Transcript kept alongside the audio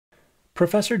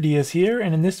Professor Diaz here,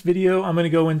 and in this video I'm going to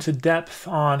go into depth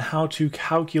on how to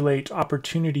calculate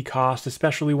opportunity cost,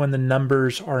 especially when the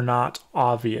numbers are not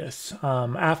obvious.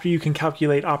 After you can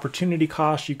calculate opportunity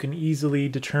cost, you can easily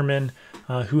determine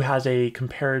who has a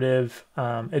comparative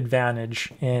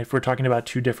advantage if we're talking about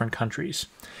two different countries.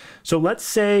 So let's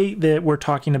say that we're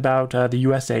talking about the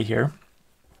USA here,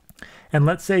 and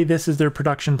let's say this is their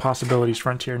production possibilities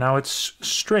frontier. Now it's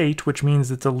straight, which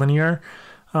means it's a linear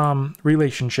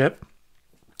relationship.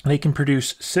 They can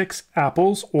produce 6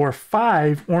 apples or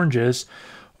 5 oranges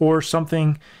or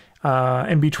something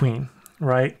in between,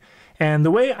 right? And the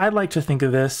way I'd like to think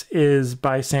of this is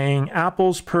by saying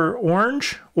apples per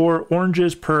orange or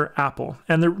oranges per apple.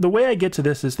 And the way I get to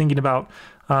this is thinking about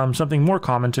something more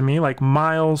common to me, like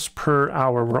miles per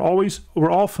hour. We're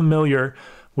all familiar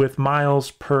with miles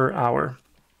per hour.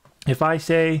 If I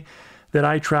say that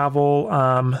I travel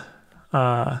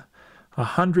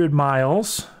 100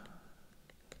 miles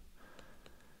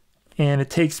and it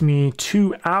takes me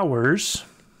 2 hours,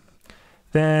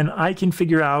 then I can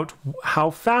figure out how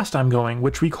fast I'm going,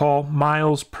 which we call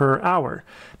miles per hour.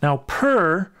 Now,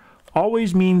 per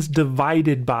always means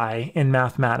divided by in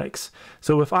mathematics.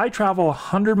 So if I travel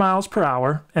 100 miles per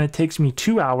hour and it takes me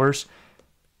 2 hours,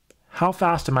 how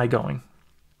fast am I going?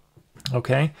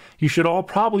 Okay, you should all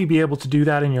probably be able to do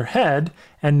that in your head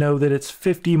and know that it's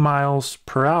 50 miles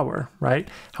per hour, right?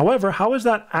 However, how is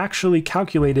that actually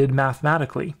calculated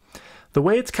mathematically? The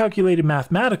way it's calculated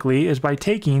mathematically is by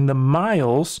taking the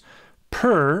miles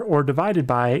per or divided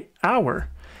by hour.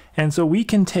 And so we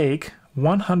can take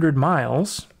 100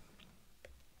 miles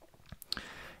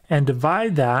and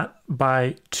divide that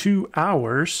by 2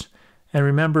 hours. And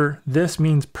remember, this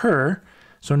means per.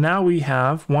 So now we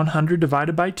have 100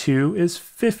 divided by 2 is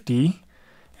 50.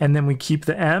 And then we keep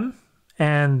the m,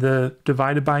 and the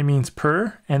divided by means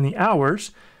per, and the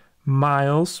hours,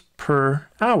 miles per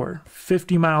hour,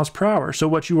 50 miles per hour. So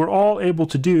what you were all able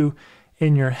to do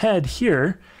in your head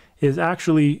here is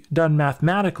actually done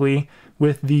mathematically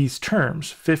with these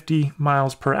terms, 50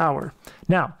 miles per hour.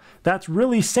 Now, that's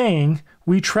really saying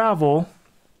we travel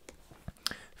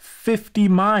 50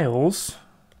 miles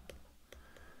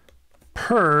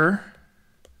per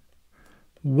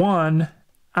 1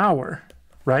 hour,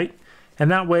 right?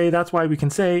 And that way, that's why we can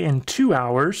say in 2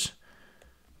 hours,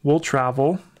 we'll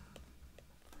travel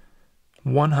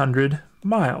 100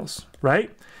 miles,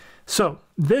 right? So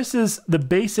this is the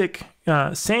basic,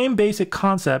 same basic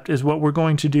concept is what we're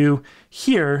going to do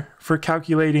here for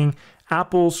calculating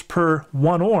apples per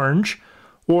 1 orange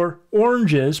or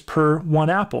oranges per 1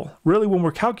 apple. Really, when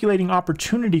we're calculating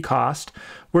opportunity cost,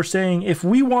 we're saying if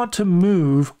we want to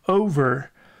move over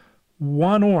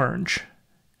 1 orange,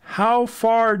 how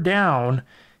far down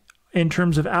in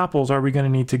terms of apples are we going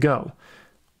to need to go?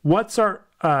 What's our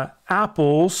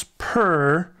apples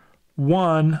per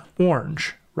 1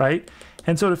 orange, right?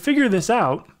 And so to figure this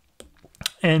out,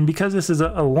 and because this is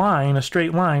a line, a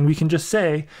straight line, we can just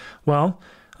say, well,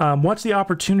 what's the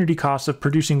opportunity cost of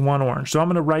producing 1 orange? So I'm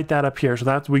going to write that up here. So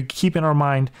that's, we keep in our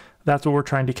mind, that's what we're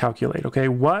trying to calculate. Okay,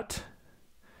 what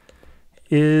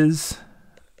is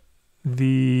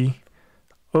the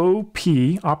OP,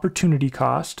 opportunity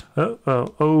cost,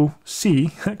 OC,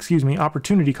 excuse me,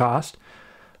 opportunity cost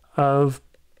of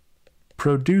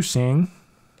producing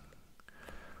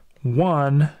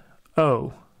 1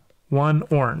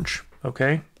 orange,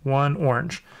 okay? 1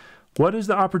 orange. What is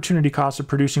the opportunity cost of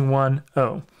producing 1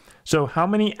 O? So how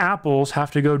many apples have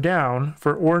to go down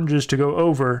for oranges to go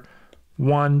over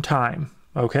 1 time,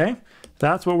 okay?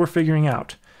 That's what we're figuring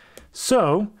out.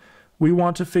 So we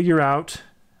want to figure out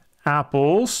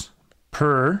apples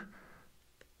per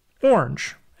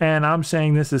orange. And I'm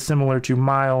saying this is similar to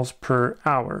miles per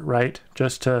hour, right?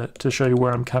 Just to show you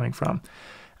where I'm coming from.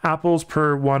 Apples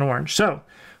per 1 orange. So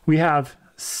we have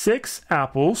 6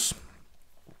 apples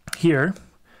here.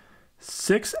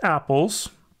 6 apples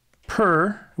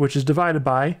per, which is divided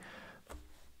by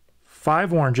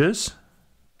 5 oranges.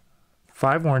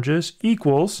 5 oranges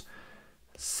equals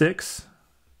 6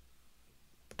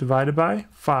 divided by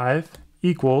 5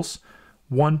 equals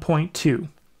 1.2.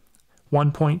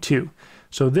 1.2.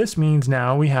 So this means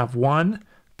now we have 1.2,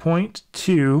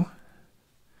 and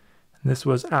this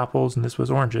was apples and this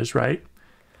was oranges, right?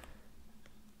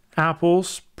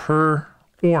 Apples per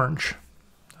orange,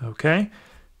 okay?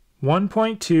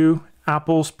 1.2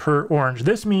 apples per orange.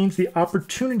 This means the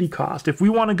opportunity cost. If we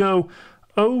want to go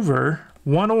over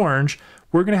 1 orange,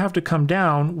 we're going to have to come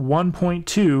down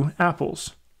 1.2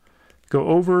 apples. Go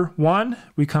over 1,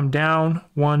 we come down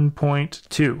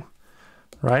 1.2,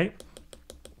 right?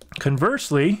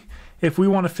 Conversely, if we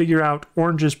want to figure out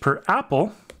oranges per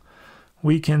apple,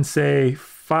 we can say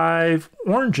 5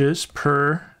 oranges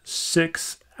per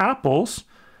 6 apples.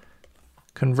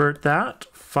 Convert that.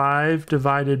 5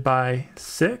 divided by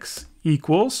 6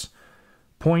 equals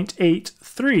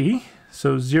 0.83.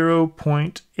 So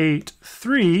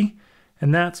 0.83,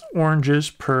 and that's oranges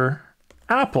per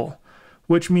apple,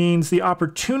 which means the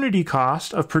opportunity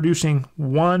cost of producing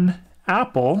 1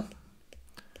 apple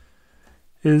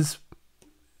is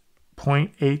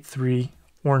 0.83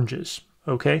 oranges.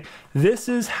 Okay, this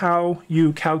is how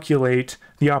you calculate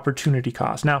the opportunity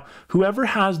cost. Now, whoever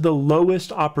has the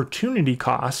lowest opportunity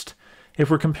cost, if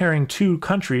we're comparing two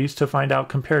countries to find out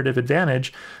comparative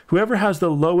advantage, whoever has the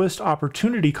lowest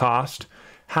opportunity cost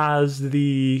has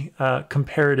the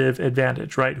comparative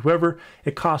advantage, right? Whoever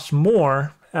it costs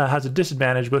more has a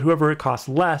disadvantage, but whoever it costs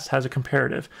less has a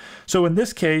comparative. So in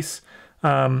this case,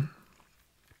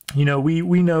 you know,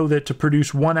 we know that to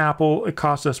produce 1 apple, it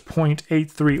costs us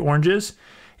 0.83 oranges.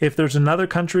 If there's another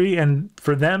country and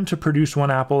for them to produce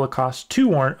 1 apple, it costs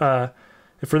 2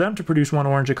 for them to produce 1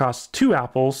 orange, it costs 2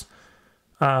 apples.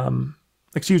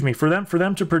 Excuse me, for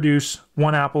them to produce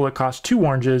 1 apple, it costs 2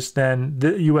 oranges, then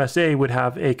the USA would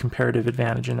have a comparative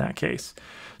advantage in that case.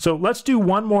 So let's do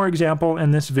one more example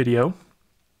in this video.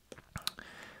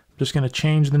 I'm just going to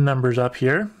change the numbers up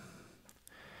here.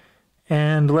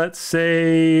 And let's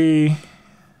say,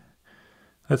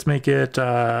 let's make it,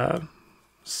 put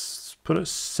a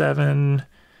 7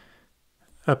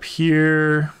 up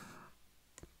here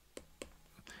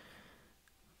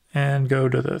and go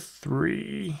to the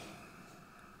 3.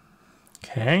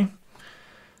 Okay.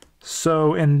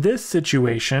 So in this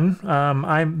situation,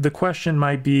 the question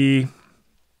might be,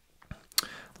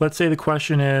 let's say the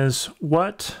question is,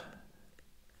 what,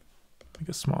 make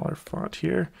a smaller font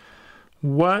here,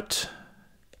 what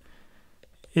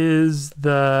is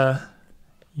the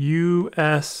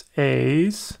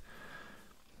USA's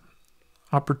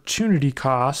opportunity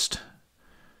cost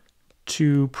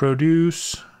to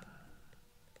produce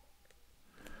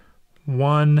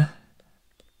 1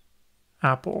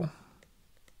 apple?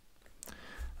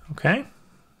 Okay,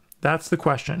 that's the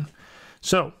question.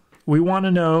 So we want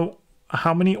to know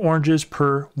how many oranges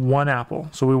per 1 apple.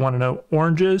 So we want to know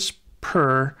oranges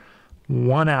per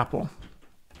 1 apple.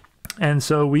 And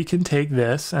so we can take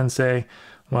this and say,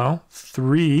 well,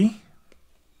 3,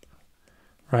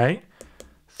 right?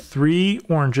 3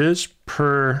 oranges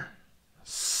per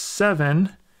 7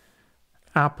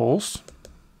 apples.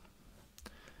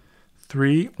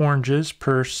 3 oranges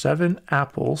per 7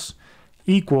 apples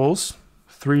equals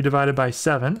 3 divided by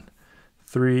 7.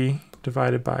 3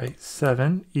 divided by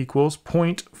 7 equals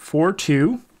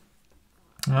 0.42.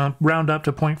 Round up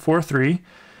to 0.43.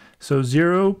 So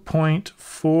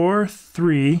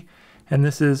 0.43, and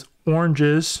this is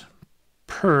oranges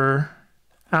per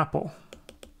apple,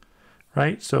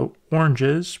 right? So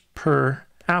oranges per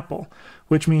apple,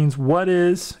 which means what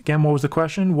is, again, what was the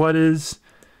question? What is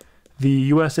the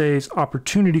USA's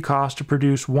opportunity cost to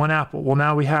produce 1 apple? Well,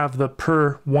 now we have the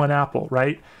per 1 apple,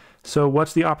 right? So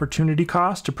what's the opportunity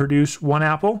cost to produce 1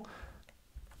 apple?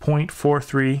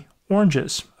 0.43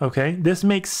 oranges. Okay, this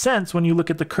makes sense when you look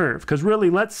at the curve, because really,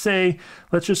 let's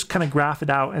just kind of graph it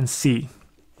out and see.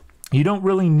 You don't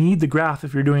really need the graph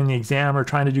if you're doing the exam or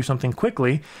trying to do something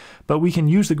quickly, but we can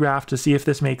use the graph to see if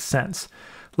this makes sense.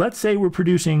 Let's say we're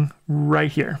producing right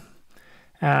here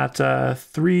at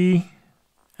 3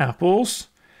 apples,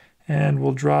 and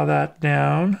we'll draw that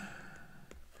down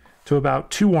to about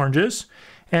 2 oranges,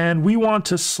 and we want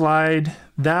to slide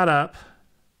that up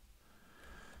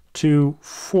to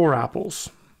 4 apples.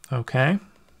 Okay.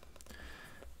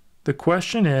 The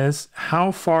question is,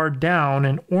 how far down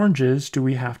in oranges do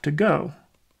we have to go?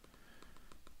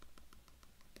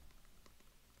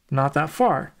 Not that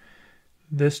far.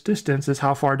 This distance is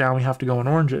how far down we have to go in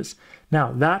oranges.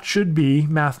 Now, that should be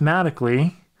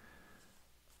mathematically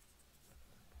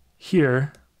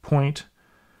here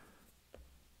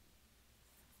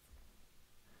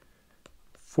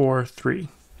 0.43.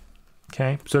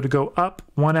 Okay, so to go up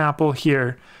 1 apple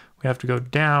here, we have to go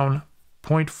down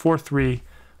 0.43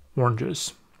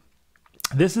 oranges.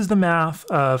 This is the math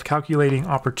of calculating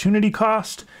opportunity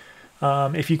cost.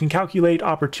 If you can calculate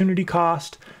opportunity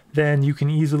cost, then you can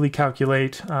easily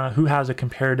calculate who has a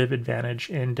comparative advantage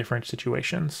in different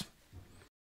situations.